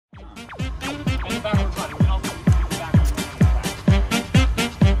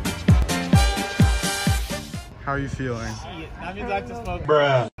How are you feeling? That means I have to smoke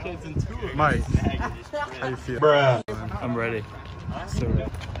kids in 2 of them. Mike, how you feel? I'm ready. So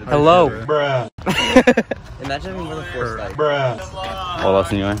ready. Hello. Imagine with a force fight. Hola,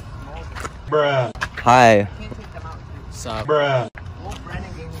 señor. Hi. Sup? No,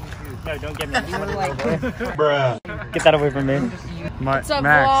 don't get me. Get that away from me. Max, up,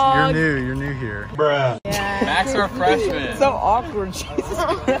 you're vlog? new here. Max are a freshman. So awkward.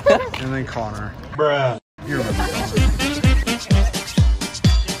 And then Connor. You remember that.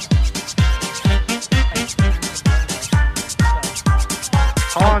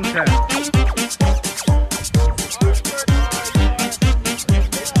 Content.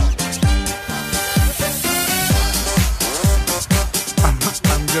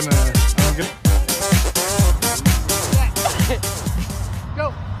 I'm gonna. Go.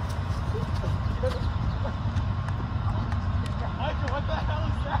 Michael, what the hell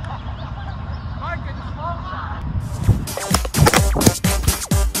is that? Michael, just fall back.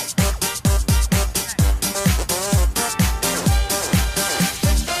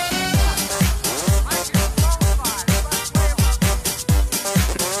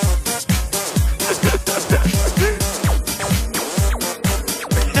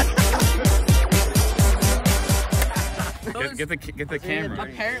 Get the camera.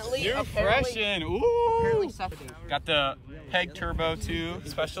 Apparently, You're freshin'. Ooh. Got the Peg Turbo 2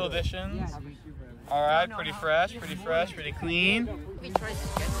 special edition. All right, pretty fresh, pretty clean.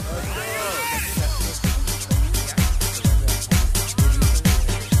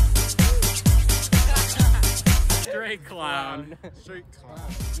 Straight clown. Straight clown.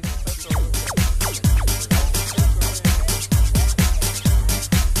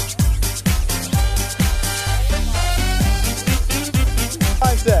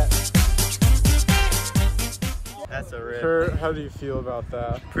 That's a rip. Kurt, how do you feel about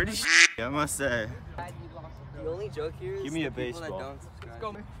that? Pretty I must say. The only joke here is Give me a the people that baseball. don't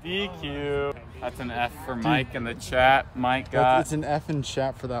subscribe. DQ. That's an F for Mike in the chat. Mike got. It's an F in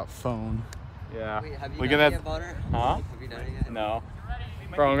chat for that phone. Yeah. Wait, have you Look done at it that. yet, Bonner? Huh? Have you done it yet? No.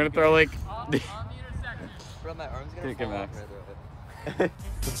 Bro, I'm gonna throw like. Bro, my arm's gonna Take it, fall off Max. when I throw it.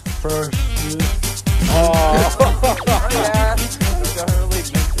 First. Oh. Yeah.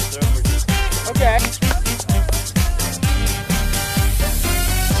 Okay.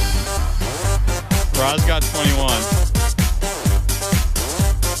 Braz got 21.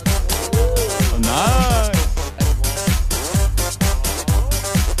 Oh, nice.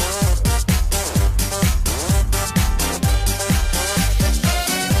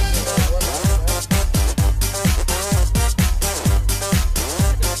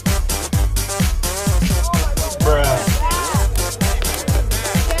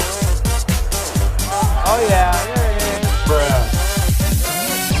 Oh yeah.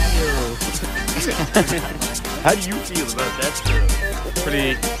 How do you feel about that?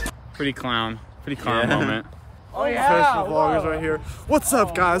 Pretty clown moment. Oh yeah! Professional vloggers right here. What's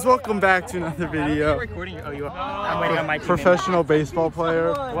up, guys? Welcome back to another video. Recording? Oh, you are. I'm waiting on my Professional baseball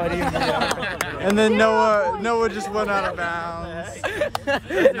player. What do you mean? And then Noah just went out of bounds.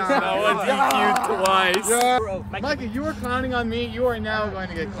 Noah DQ'd twice. Yeah. Micah, you were clowning on me. You are now going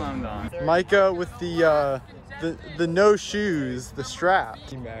to get clowned on. Micah with the no shoes, the strap.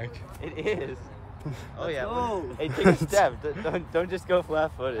 Back. It is. Oh yeah. Hey, take a step. Don't just go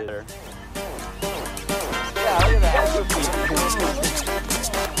flat-footed. Yeah, look at that.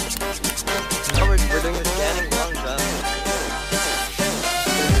 Oh, we're doing the standing long jump.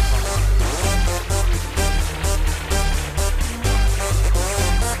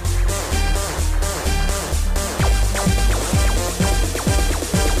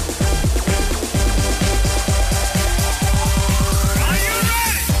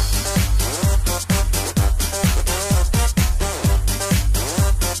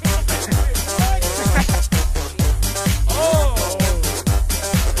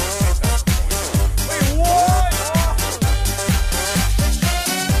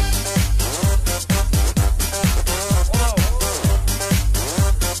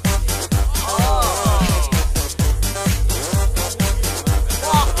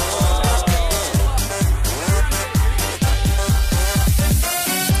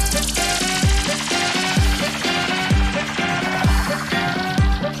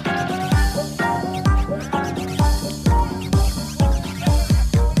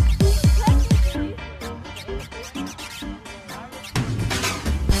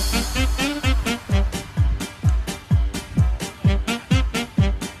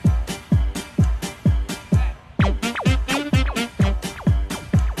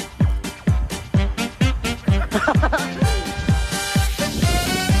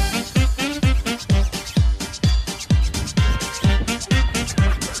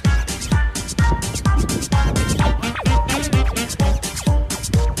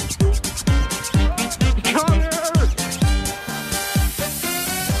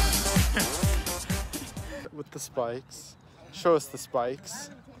 spikes. Show us the spikes.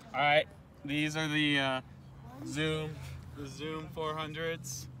 All right, these are the Zoom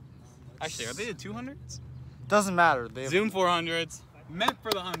 400s. Actually, are they the 200s? Doesn't matter. They have... Zoom 400s, meant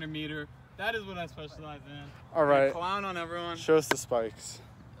for the 100 meter. That is what I specialize in. All right. Clown on everyone. Show us the spikes.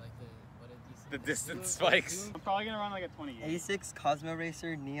 The distance spikes. I'm probably gonna run like a 28. A6 Cosmo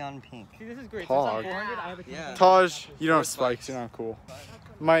Racer Neon Pink. See, this is great. Hog. 400, I have a Yeah. Taj, you don't have spikes. You're not cool.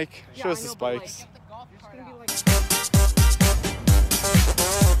 Mike, show us the spikes.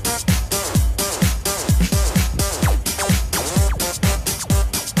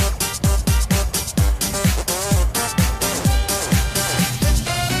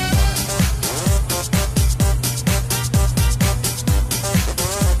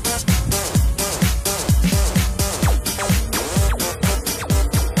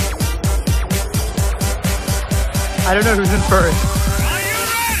 I don't know who's in first.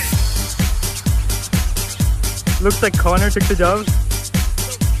 Looks like Connor took the dub.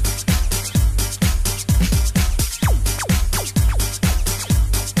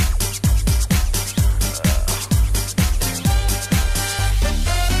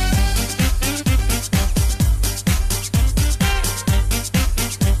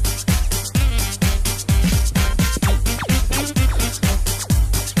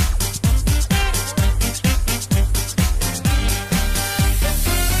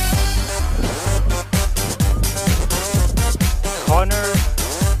 Connor,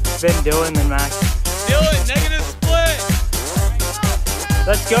 then Dylan, then Max. Dylan, negative split.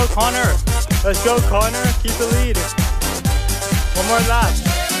 Let's go, Connor. Let's go, Connor. Keep the lead. One more lap.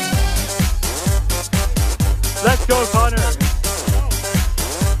 Let's go, Connor.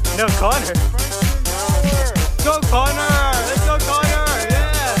 No, Connor. Let's go, Connor. Let's go, Connor.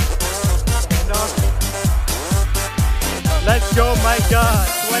 Yeah. Let's go, Micah.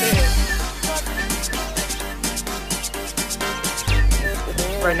 20.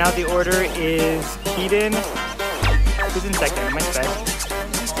 Right now the order is Keaton. Who's in second? Mike's back.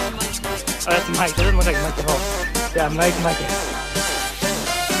 Oh, that's Mike. Doesn't look like Mike at all. Yeah, Mike.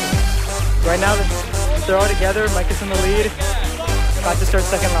 Right now they're all together. Mike is in the lead. About to start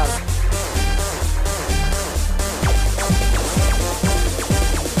second lap.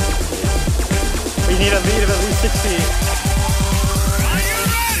 We need a lead of at least 6 feet.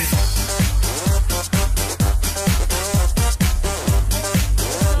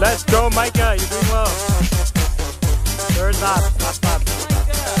 Let's go, Micah. You're doing well. Third lap. Last lap.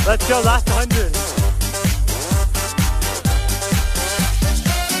 Let's go. Last 100.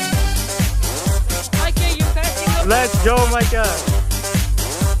 Micah, you're passing the... Let's go, Micah.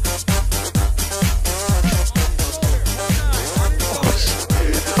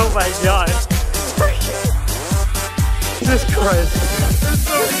 Oh my God. Jesus Christ.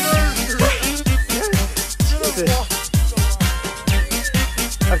 Jesus.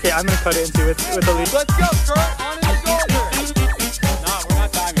 Okay, I'm gonna cut it into with the lead. Let's go, Kurt. On his shoulder. Nah, we're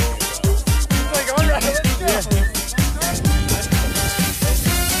not timing it. He's like, all right, let's go.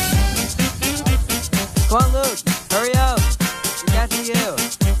 Come on, Luke. Hurry up. We're catching you.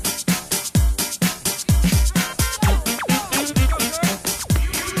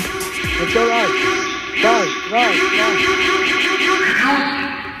 Let's go, Raj. Raj.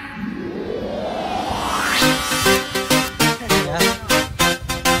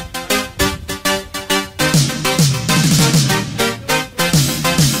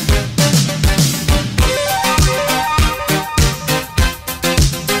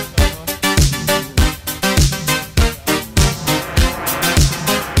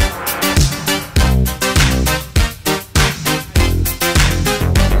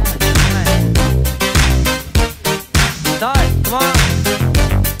 Start. Come on.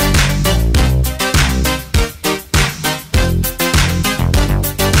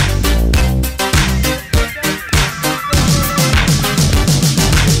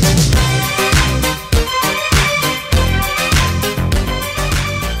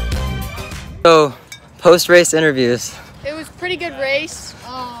 So, post-race interviews. It was a pretty good race.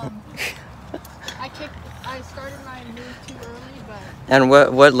 I started my move too early, but And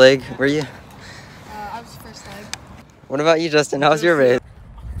what leg were you? I was first leg. What about you, Justin? How was your race?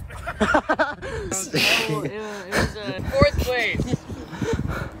 It was fourth place.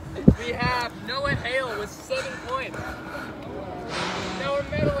 We have Noah Hale with 7 points. Noah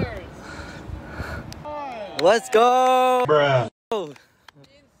medalers. Let's go! Bruh. In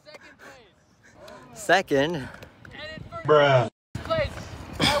second place. Second. And in first Bruh. place,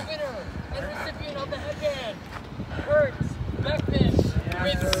 our winner and recipient of the headband, Kurt Beckman,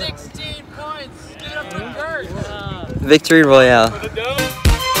 with 16 points. Give it up for Kurt. Victory Royale. For the dome.